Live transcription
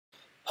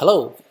Hello,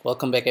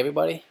 welcome back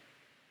everybody.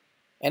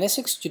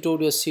 NSX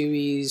tutorial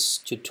series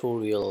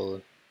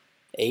tutorial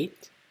 8.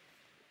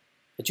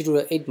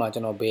 Tutorial 8 မှာကျွ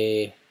န်တော်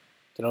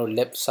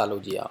lab စလု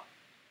ပ်ကြည့်အောင်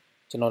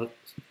ကျွန်တော်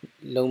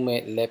လုံး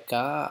မဲ့ lab က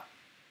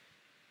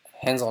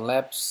hands-on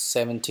lab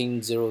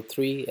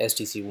 1703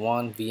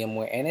 STC1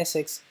 VMware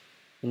NSX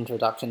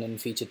introduction and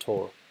feature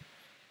tour.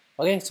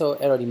 Okay, so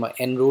အဲ့တော့ဒီမှာ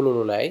enroll လု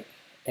ပ်လိုက်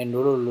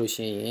enroll လုပ်လို့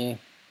ရှိရင်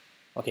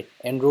okay,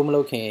 enroll မ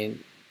လုပ်ခင်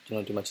ကျွန်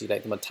တော်ဒီမှာကြည့်လို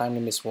က်ဒီမှာ time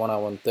limit is 1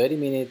 hour and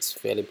 30 minutes,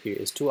 valid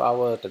period is 2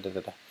 hours.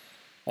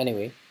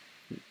 Anyway,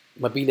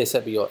 မပြီးလက်ဆ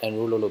က်ပြီးတော့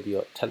enroll လုပ်ပြီး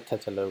တော့ထ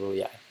ပ်လုပ်လို့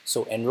ရတယ် so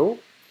enroll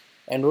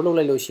လုပ်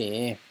လိုက်လို့ရှိရ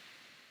င်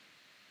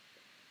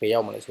ဘယ်ရော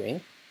က်မလဲဆိုရင်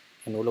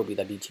enroll လုပ်ပြီး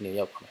တာဒီခြေနေ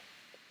ရောက်ပါမယ်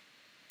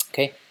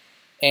okay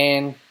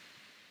and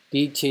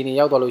ဒီခြေနေ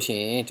ရောက်သွားလို့ရှိ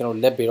ရင်ကျွန်တော်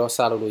lab ဘယ်တော့စ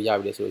လုပ်လို့ရ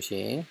ပြီလဲဆိုလို့ရှိ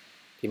ရင်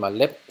ဒီမှာ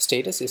lab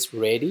status is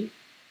ready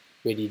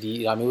ဒီ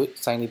ဒါမျိုး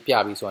sign လေးပြ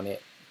ပြီးဆိုတာ ਨੇ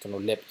ကျွန်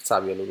တော် lab စ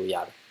ပြီးလုပ်လို့ရ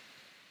တယ်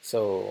so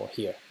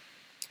here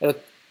အဲ့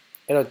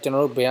တော့ကျွန်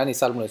တော်တို့ဘယ်ကနေ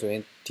စလုပ်မလဲဆိုရ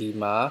င်ဒီ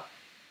မှာ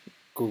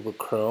Google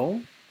Chrome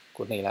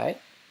ကိုနှိပ်လိုက်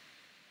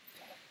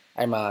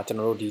အဲ့မှာကျွန်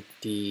တော်တို့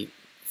ဒီ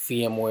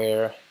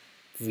VMware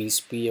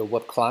vSphere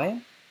web client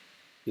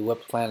ဒီ web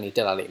client လေးတ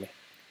က်လာလိမ့်မယ်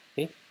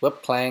okay web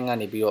client က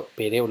နေပြီးတော့ဘ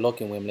ယ်တွေကို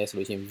login ဝင်မလဲဆို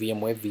လို့ရှိရင်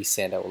VMware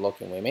vCenter ကို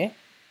login ဝင်မယ်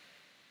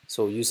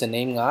so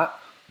username က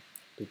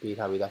ဒီပေး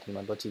ထားပြီးသားဒီ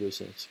မှာတော့ကြည့်လို့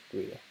ရှိရင်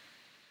တွေ့တယ်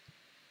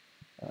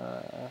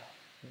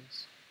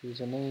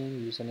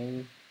username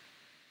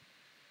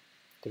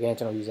တကယ်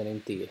ကျွန်တော်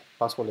username တည်တယ်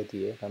password လည်းတ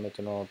ည်တယ်ဒါပေမဲ့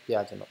ကျွန်တော်ပြ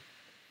ချင်တော့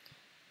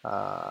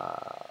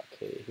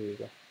okay here we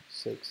go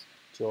 6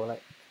 draw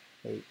like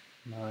 8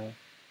 9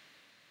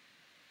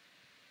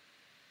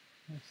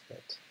 what's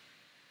that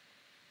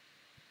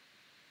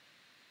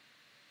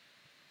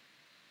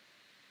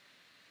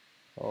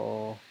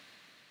oh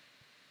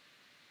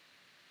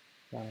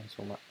yeah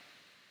so much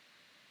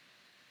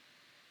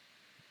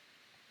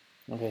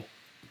okay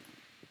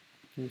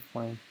you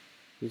find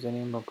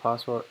username or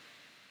password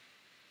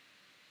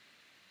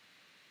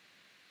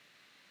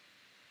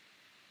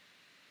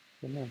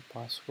and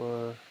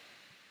password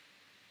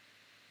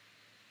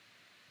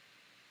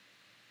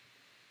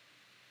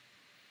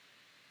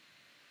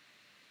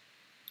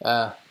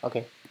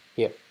okay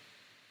here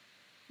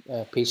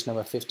page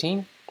number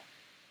 15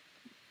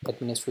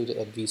 administrator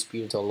at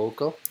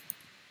vSphere.local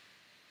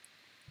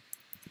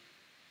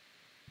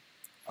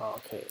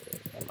okay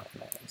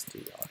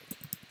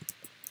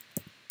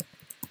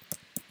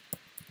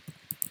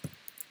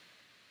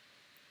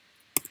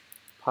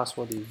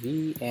password is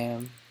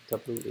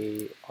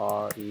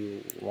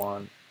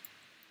VMWARE1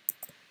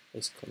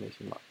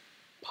 exclamation mark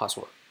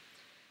password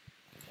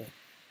okay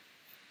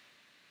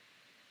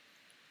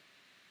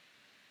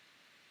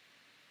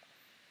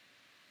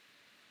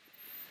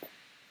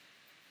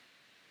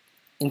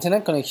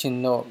internet connection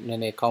တော့န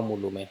ည်းနည်းကောင်းမှု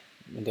လို့မယ်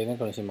internet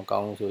connection မကော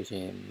င်းဘူးဆိုရ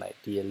င် like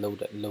ဒီ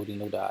loading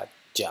လုပ်တာ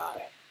ကြာတ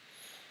ယ်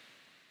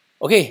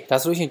okay ဒါ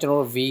ဆိုလို့ရှိရင်ကျွန်တော်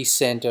တို့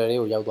vCenter လေး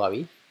ကိုရောက်သွား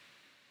ပြီ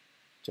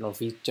ကျွန်တော်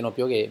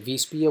ပြောခဲ့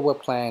vSphere web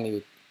client လေး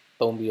ကို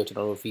သုံးပြီးတော့ကျွန်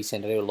တော်တို့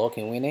vCenter လေးကို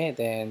login ဝင်နေ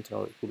then ကျွန်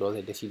တော်တို့အခုလောဆ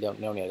ယ်တက်ရှိရောက်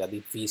နေတာဒီ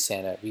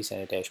vCenter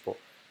dashboard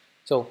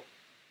so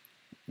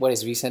what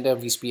is vCenter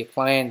vSphere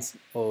clients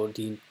ဟို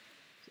ဒီ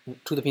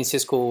to the pin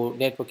Cisco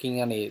networking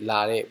ကနေလာ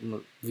တဲ့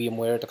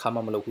VMware တခါမှ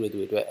မလုပ်ဘူးတဲ့သူ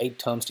တွေအတွက်အဲ့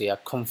terms တွေက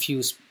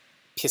confuse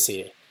ဖြစ်စေ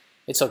တယ်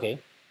it's okay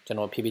ကျွန်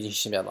တော်ဖြည်းဖြည်းချင်း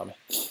ရှင်းပြသွားမယ်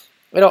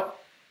အဲ့တော့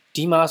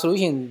ဒီမှာဆိုလို့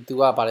ရှိရင်သူ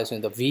ကဘာလဲဆိုရ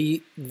င်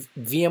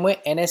VMware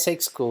NSX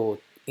ကို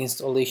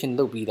installation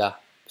လုပ်ပြီးသား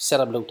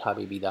setup လုပ်ထား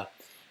ပြီးသား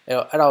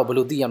အဲ့တော့ဘယ်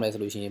လိုသိရမလဲဆို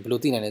လို့ရှိရင်ဘယ်လို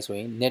သိနိုင်လဲဆိုရ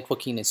င်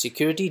networking နဲ့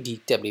security ဒီ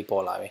tab လေး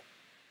ပေါ်လာပဲ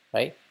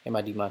right အဲ့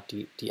မှာဒီ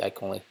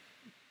icon လေး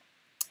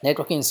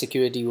networking and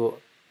security ကို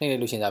နှိပ်လို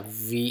က်လို့ရှိရင်ဒါ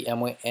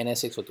VMware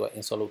NSX ကိုသူက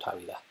install လုပ်ထား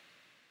ပြီးသား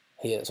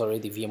here sorry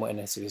the VMware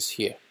NSX is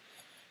here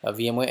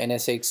VMware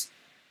NSX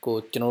ကို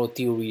ကျွန်တော်တို့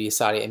theory တွေ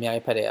စာတွေအများ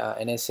ကြီးဖတ်တယ်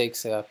NSX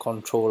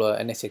controller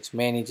NSX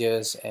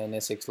managers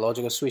NSX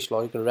logical switch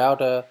logical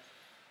router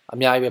အ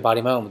များကြီးပဲဘာ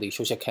တွေမှမသိ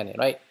social can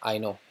right I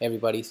know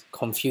everybody's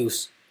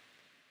confused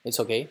it's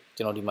okay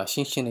ကျွန်တော်ဒီမှာရှ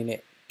င်းလေးနဲ့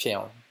ဖြစ်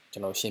အောင်ကျွ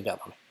န်တော်ရှင်းပြ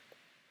ပါမယ်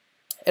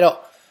အဲ့တော့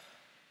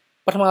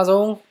ပထမ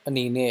ဆုံးအ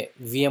နေနဲ့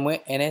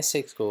VMware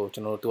NSX ကိုကျွ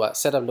န်တော်တို့က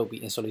setup လုပ်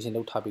ပြီး installation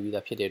လုပ်ထားပြီး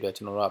သားဖြစ်တဲ့အတွက်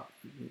ကျွန်တော်တို့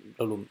က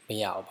လုပ်လို့မ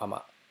ရအောင်ဘာမှ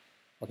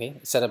okay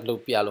setup လု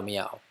ပ်ပြလို့မရ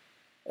အောင်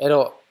အဲ့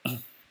တော့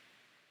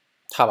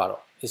ထားပါ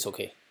တော့ it's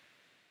okay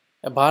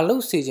ဘာ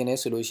လို့စေချင်လဲ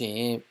ဆိုလို့ရှိရ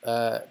င်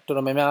တော်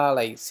တော်များများ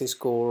like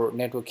Cisco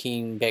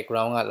networking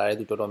background ကလာတဲ့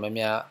သူတော်တော်များ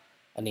များ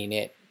အနေ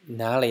နဲ့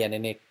နားလည်ရန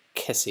ည်းနည်း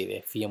ခက်စေတ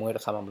ယ် VMware တ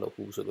စ်ခါမှမလုပ်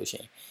ဘူးဆိုလို့ရှိ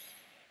ရင်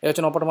အဲ့တော့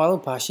ကျွန်တော်ပထမ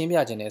ဆုံးဘာရှင်းပြ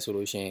ချင်လဲဆို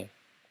လို့ရှိရင်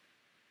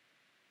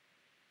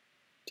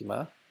ဒီမှာ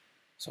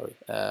sorry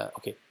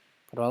okay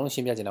ပထမဆုံးရှ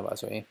င်းပြချင်တာပါ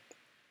ဆိုရင်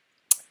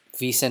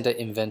vCenter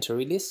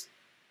inventory list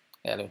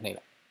အဲ့လိုနှိပ်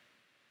လိုက်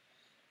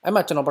အဲ့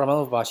မှာကျွန်တော်ပထမ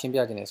ဆုံးဘာရှင်းပြ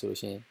ချင်လဲဆိုလို့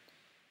ရှိရင်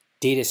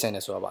data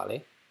center ဆိုတာပါလေ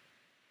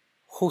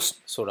host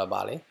ဆိုတာ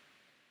ပါလေ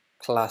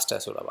cluster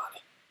ဆိုတာပါလေ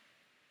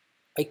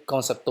အဲ့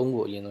concept 3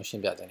ခုအရင်ဆုံးရှ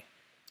င်းပြချင်တယ်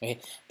okay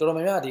တော်တော်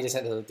များများ data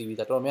center ဆိုတည်ပြီး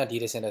သားတော်တော်များများ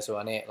data center ဆို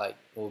တာ ਨੇ like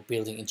ဟို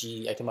building အကြီး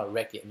အဲ့ထဲမှာ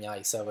rack တွေအများ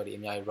ကြီး server တွေ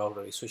အများကြီး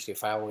router တွေ switch တွေ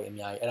firewall တွေအ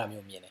များကြီးအဲ့ဒါ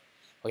မျိုးမြင်တယ်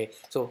okay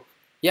so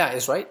yeah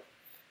it's right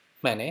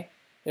မှန်တယ်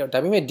အဲ့တော့ဒါ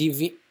ပေမဲ့ဒီ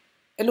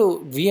အဲ့လို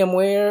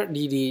VMware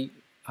ဒီ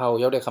ဟာကို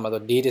ရောက်တဲ့ခါမှာ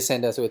တော့ data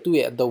center ဆိုရသူ့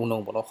ရဲ့အသုံးအနှု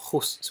န်းပေါ့နော်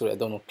host ဆိုတဲ့အ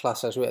သုံးအနှုန်း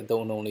cluster ဆိုတဲ့အ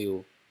သုံးအနှုန်းလေးကို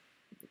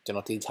ကျွန်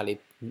တော်ဒီခြားလေး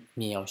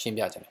မြင်အောင်ရှင်း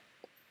ပြချင်တယ်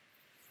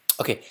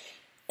okay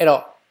အဲ့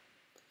တော့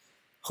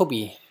ဟုတ်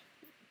ပြီ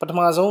ပထမ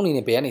ဆုံးအနေ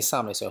နဲ့ဘယ်ကနေစ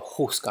မလဲဆိုရင်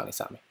host ကနေ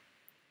စမယ်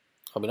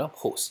ဟုတ်ပြီနော်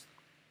host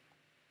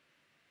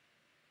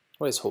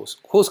what is host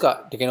host က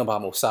တကယ်တော့ဘာ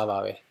မဟုတ် server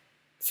ပဲ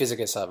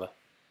physical server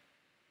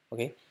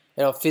okay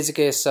အဲ့တော့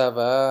physical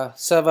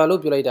server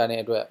လို့ပြောလိုက်တာ ਨੇ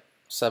အတွက်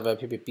server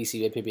ဖြစ်ဖြစ် PC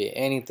ပဲဖြစ်ဖြစ်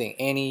anything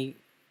any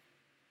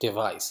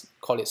device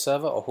call it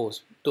server or host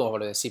တို့ဘာ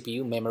လဲ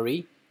CPU memory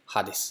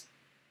hard disk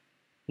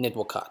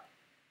network card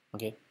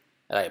okay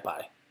အဲ့ဒါပါ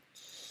တယ်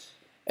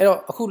အဲ့တော့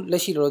အခုလ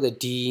က်ရှိတော့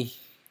ဒီ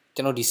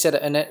ကျွန်တော်ဒီ set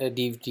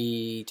ဒီ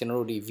ကျွန်တော်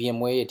တို့ဒီ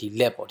VMware ရဲ့ဒီ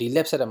lab ပေါ့ဒီ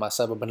lab setup မှာ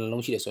server ဘယ်နှ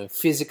လုံးရှိလဲဆိုရင်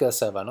physical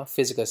server เนาะ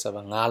physical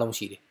server 5လုံး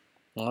ရှိတယ်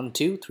1 2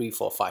 3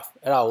 4 5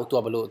အဲ့ဒါကိုသူက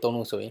ဘယ်လိုအသုံး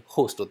လို့ဆိုရင်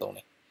host လို့သုံးတ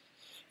ယ်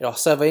အဲ့တော့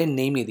server ရဲ့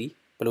name တွေဒီ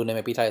ဘယ်လိုနာမ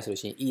ည်ပေးထားလဲဆို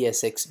လို့ရှိရင်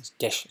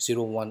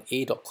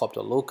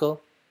esx-018.corp.local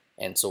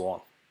and so on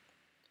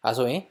အဲ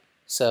ဆိုရင်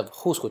server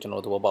host ကိုကျွန်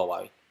တော်တို့သဘောပေါက်ပါ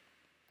ပြီ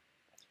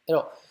အဲ့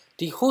တော့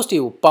ဒီ host တွေ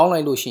ကိုပေါင်းလို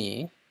က်လို့ရှိရ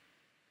င်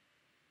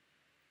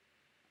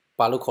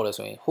ဘာလို့ခေါ်လဲ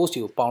ဆိုရင် host တွေ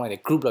ကိုပေါင်းလိုက်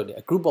တဲ့ group လောက်တယ်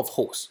a group of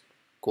hosts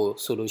ကို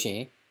ဆိုလို့ရှိရ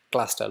င်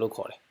cluster လို့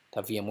ခေါ်တယ်ဒါ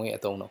VMware ရဲ့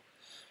အသုံးတော့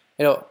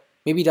အဲ့တော့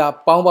maybe ဒါ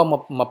ပေါင်း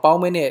မပေါ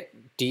င်းမဲနဲ့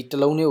ဒီတ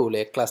စ်လုံးလေးကိုလ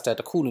ည်း cluster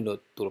တစ်ခုနေလို့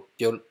သူ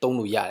ပြောသုံး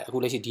လို့ရတယ်အခု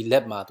လက်ရှိဒီ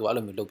lab မှာသူအဲ့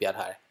လိုမျိုးလုပ်ပြ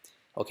ထားတယ်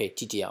okay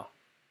ကြည့်ကြည့်အောင်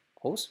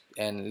host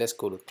and let's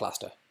go to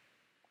cluster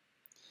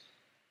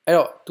အဲ့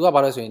တော့သူကဘာ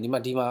လို့ဆိုရင်ဒီမှာ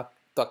သူ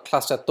က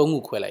cluster 3ခု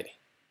ခွဲလိုက်တယ်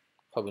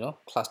ဟုတ်ပြီနော်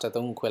cluster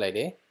 3ခုခွဲလိုက်တ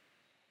ယ်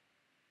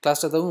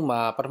cluster 3ခုမှာ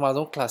ပထမ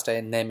ဆုံး cluster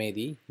ရဲ့နာမည်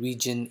ဒီ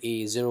region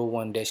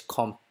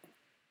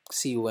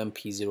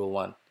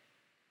A01-comp01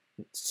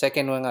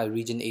 second one က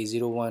region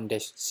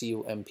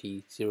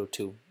A01-comp02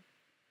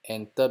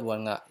 and third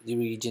one က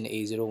region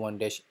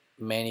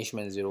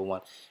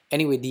A01-management01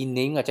 anyway ဒီ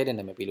name ကကြိုက်တဲ့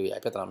နာမည်ပေးလို့ရတ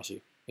ယ်ပြဿနာမရှိ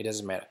ဘူး it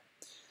doesn't matter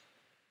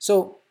so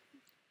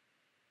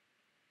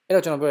အဲ့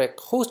တော့ကျွန်တော်ပြောရဲ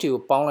host တွေ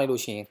ကိုပေါင်းလိုက်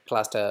လို့ရှိရင်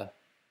cluster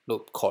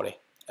လို့ခေါ်တယ်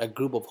a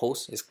group of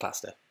hosts is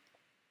cluster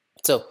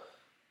so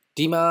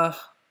ဒီမှာ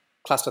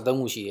cluster 3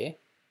ခုရှိတယ်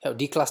အဲ့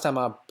ဒီ cluster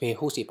မှာဘယ်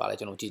host တွေပါလဲ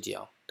ကျွန်တော်ကြည့်ကြည့်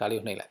အောင်ဒါလေး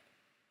ကိုနှိပ်လို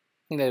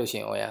က်လို့ရှိ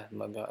ရင် oh yeah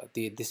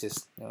this is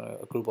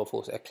a group of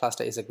hosts a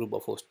cluster is a group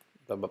of hosts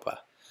blah blah blah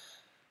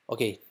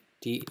okay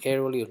ဒီ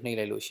arrow လေးကိုနှိပ်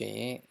လိုက်လို့ရှိရ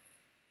င်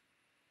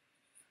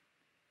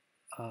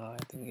I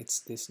think it's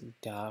this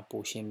da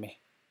portion me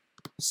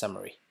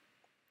summary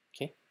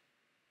okay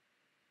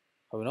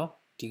ဟုတ်ပြီနော်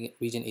ဒီ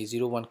region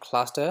A01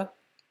 cluster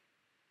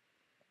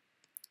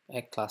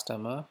အဲ့ cluster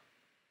မှာ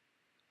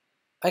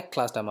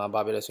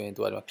ဘာပြောလဲဆိုရင်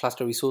သူက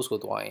cluster resource ကို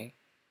သွားရင်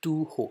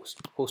two host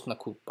နှစ်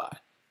ခုပါတယ်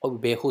ဟုတ်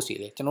ပြီဘယ် host တွေ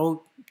လဲကျွန်တော်တို့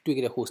တွေ့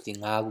ခဲ့တဲ့ host တွေ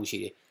5ခုရှိ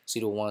တယ်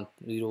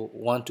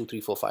01 2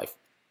 3 4 5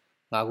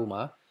 5ခု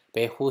မှာဘ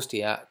ယ် host တွေ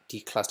ကဒီ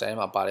cluster ထဲ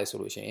မှာပါတယ်ဆို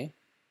လို့ရှိရင်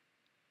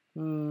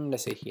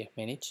let's say here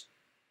manage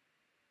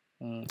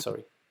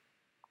sorry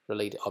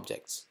related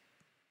objects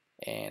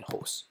and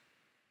hosts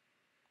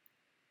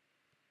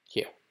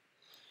here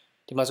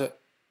ဒီမှာဆို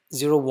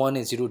01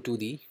 and 02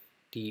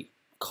ဒီ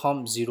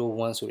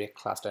comp01 ဆိုတဲ့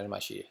cluster ထဲမှာ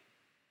ရှိတယ်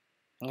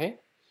okay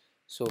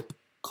so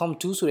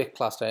comp2 ဆိုတဲ့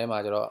cluster ထဲမှာ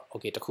ကျတော့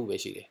okay တစ်ခုပဲ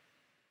ရှိတယ်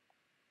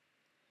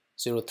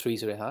03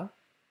ဆိုတဲ့ဟာ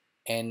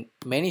and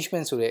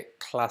management ဆိုတဲ့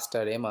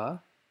cluster ထဲမှာ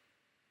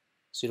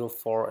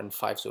04 and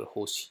 5ဆိုတဲ့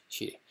host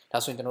ရှိတယ်ဒါ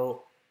ဆိုရင်ကျွန်တော်တို့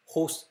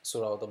host ဆို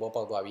တော့သဘော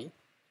ပေါက်သွားပြီ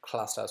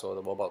cluster ဆိုတော့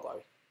သဘောပေါက်သွား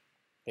ပြီ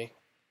okay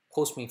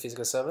host mean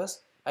physical servers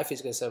အဲ့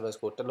physical servers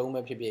ကိုတစ်လုံး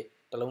ပဲဖြစ်ဖြစ်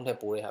တစ်လုံးထက်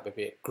ပိုတဲ့ဟာပဲ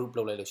ဖြစ် group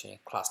လုပ်လိုက်လို့ရှိရင်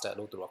cluster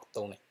လို့သူတို့က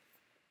သုံးတယ်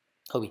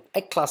ဟုတ်ပြီ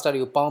အဲ့ cluster တွေ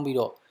ကိုပေါင်းပြီး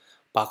တော့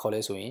ဘာခေါ်လဲ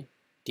ဆိုရင်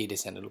data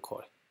center လို့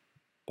ခေါ်တယ်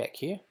back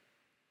here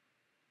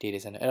data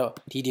center အဲ့တော့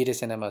ဒီ data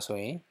center မှာဆို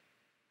ရင်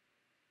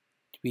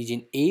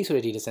region A ဆို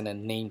တဲ့ data center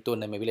name တို့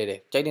နာမည်ပေးလိုက်တယ်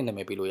ကြိုက်တဲ့နာမ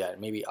ည်ပေးလို့ရတယ်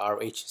maybe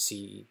RHC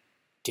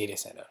data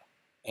center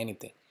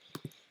anything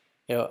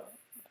အဲ့တော့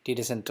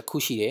data center တစ်ခု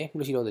ရှိတယ်ခု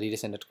လို့ရှိတော့ data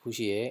center တစ်ခု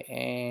ရှိတယ်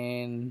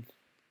and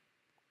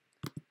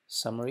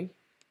summary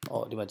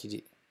ဒီမှာကြ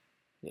ည့်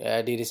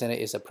data center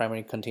is a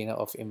primary container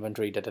of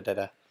inventory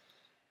data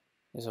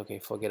it's okay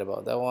forget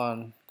about that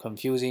one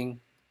confusing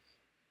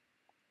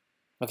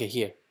okay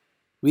here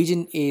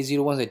region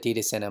A01 is a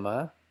data center မှာ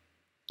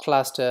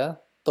cluster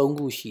 3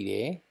ခုရှိတ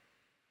ယ်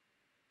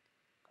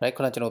right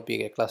ခုနကျွန်တော်ပြ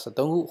ခဲ့ cluster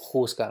 3ခု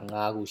host က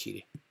5ခုရှိတ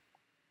ယ်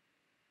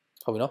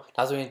ဟုတ်ပြီနော်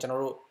ဒါဆိုရင်ကျွန်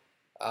တော်တို့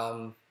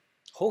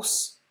host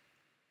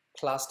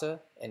cluster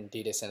and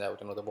data center ကို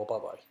ကျွန်တော်သဘောပေါ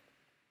က်ပါပြီ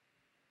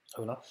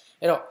ဟုတ်နော်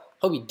အဲ့တော့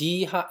ဟုတ်ပြီဒီ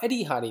ဟာအဲ့ဒီ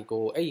ဟာတွေ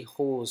ကိုအဲ့ဒီ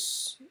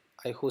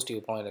host တွေ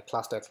ကိုပေါင်းရတဲ့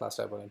cluster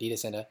ပေါ့ data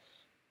center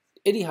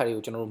အဲ့ဒီဟာတွေ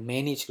ကိုကျွန်တော်တို့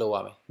manage လုပ်ရ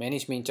မယ်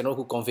management ကျွန်တော်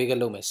တို့ configure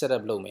လုပ်မယ်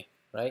setup လုပ်မယ်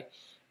right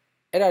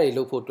အဲ့ဒါတွေ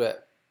လုပ်ဖို့အတွက်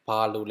ဘာ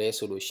လုပ်လဲ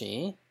ဆိုလို့ရှိရ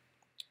င်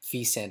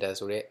vCenter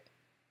ဆိုတဲ့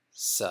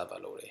server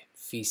လို့တယ်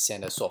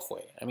vCenter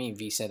software I mean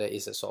vCenter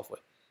is a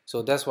software so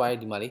that's why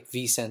ဒီမှာလေ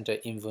vCenter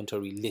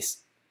inventory list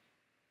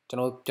ကျွန်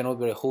တော်ပြော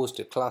တဲ့ host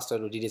cluster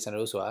လို့ data center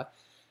လို့ဆိုတာ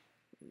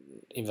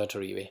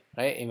inventory ပဲ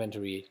right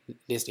inventory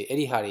list တွေအဲ့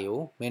ဒီဟာတွေကို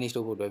manage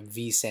လုပ်ဖို့အတွက်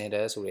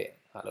vCenter ဆိုတဲ့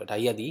Hello,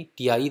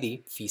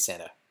 DIE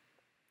vCenter.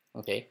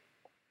 Okay.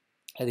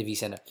 At the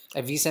vCenter.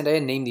 A vCenter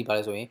name the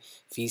by the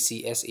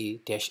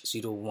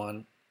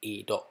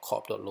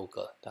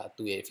vcsa-01a.corp.local. That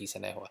do a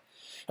vCenter.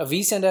 A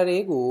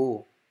vCenter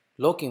go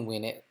login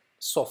win it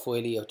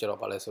software of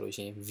job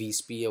solution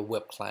vSphere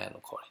web client.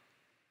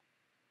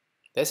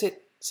 That's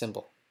it.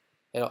 Simple.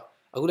 You know,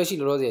 I could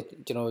actually roll it,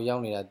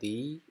 young at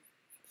the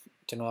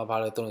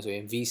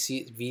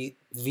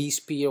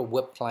vSphere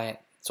web client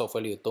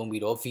software don't be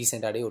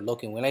vCenter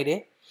login when I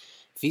did.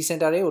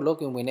 vCenter တွေကို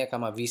login ဝင်တဲ့အခါ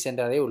မှာ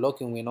vCenter တွေကို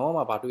login ဝင်တော့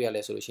မှဘာတွေ့ရ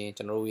လဲဆိုလို့ရှိရင်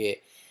ကျွန်တော်တို့ရဲ့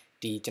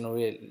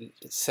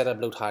setup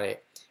လုပ်ထားတဲ့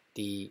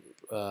ဒီ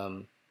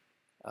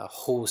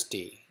host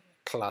တွေ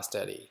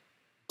cluster တွေ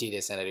data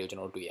center တွေကိုကျွ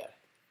န်တော်တို့တွေ့ရတယ်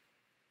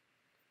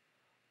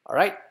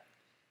alright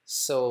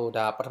so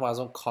ဒါပထမ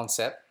ဆုံး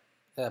concept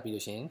အဲ့ဒါပြီး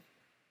လို့ရှိရင်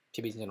ဖြ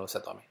စ်ပြီးကျွန်တော်ဆ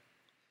က်သွားမယ်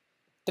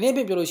တနည်း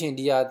ပြောလို့ရှိရင်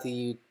ဒီဟာဒီ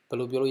ဘယ်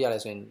လိုပြောလို့ရလဲ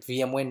ဆိုရင်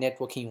VMware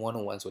networking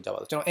 101ဆိုကြပါ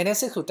စို့ကျွန်တော်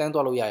NSX ကိုတန်း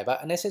သွားလို့ရတယ်ဗျ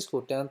NSX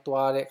ကိုတန်း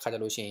သွားတဲ့ခါကျ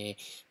လို့ရှိရင်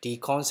ဒီ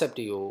concept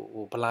တွေကို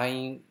ဟို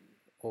blind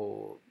ဟို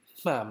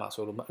မှတ်မှာ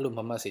ဆိုလို့အဲ့လိုမ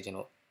မှတ်စေချင်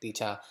လို့တ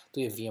ခြား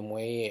သူ့ရဲ့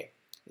VMware ရဲ့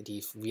ဒီ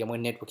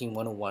VMware networking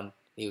 101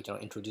လေးကိုကျွန်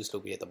တော် introduce လု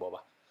ပ်ပေးတဲ့သဘော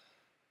ပါ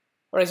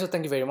alright so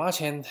thank you very much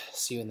and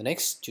see you in the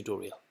next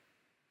tutorial